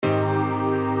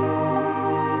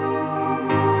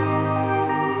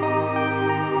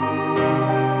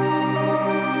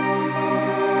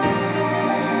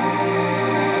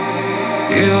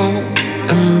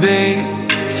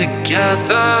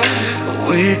together.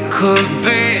 We could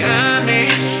be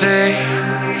anything,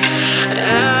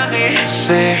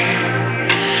 anything.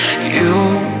 You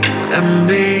and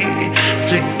me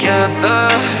together.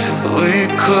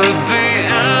 We could be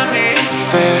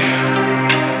anything,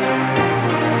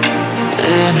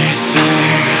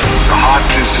 anything. The heart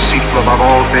is deceitful above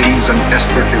all things and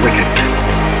desperately wicked.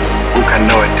 Who can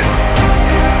know it?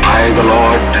 I, the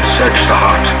Lord, search the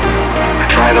heart. I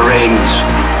try the reins,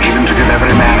 even to give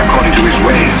every man according to his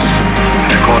ways,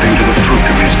 and according to the fruit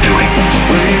of his doing.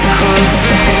 We could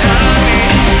be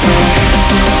anything,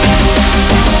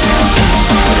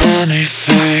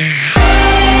 anything.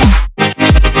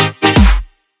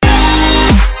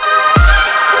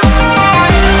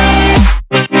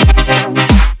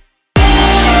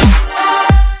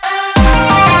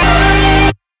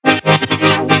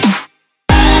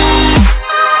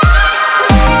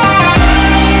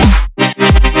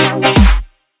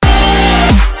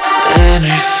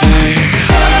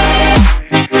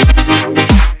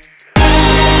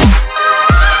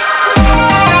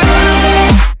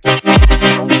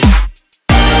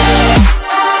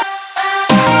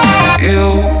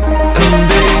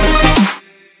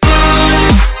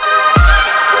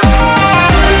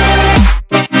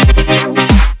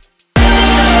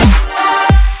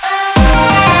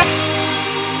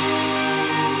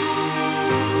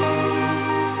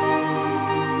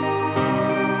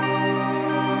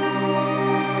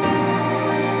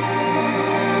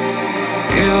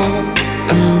 You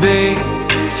and me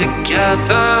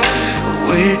together,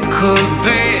 we could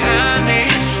be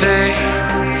anything,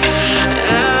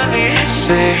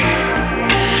 anything.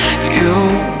 You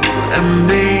and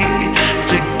me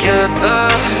together,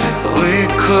 we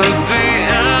could be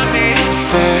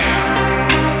anything,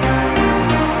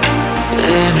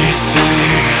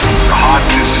 anything. The heart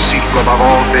is deceitful above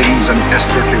all things and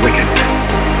desperately wicked.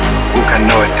 Who can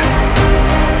know it?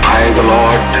 I, the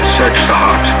Lord, search the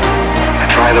heart. I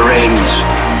try the reins,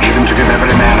 even to give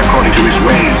every man according to his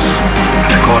ways,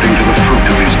 and according to the fruit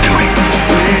of his doing.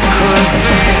 We could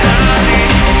be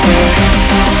anything,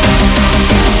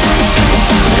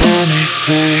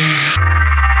 anything.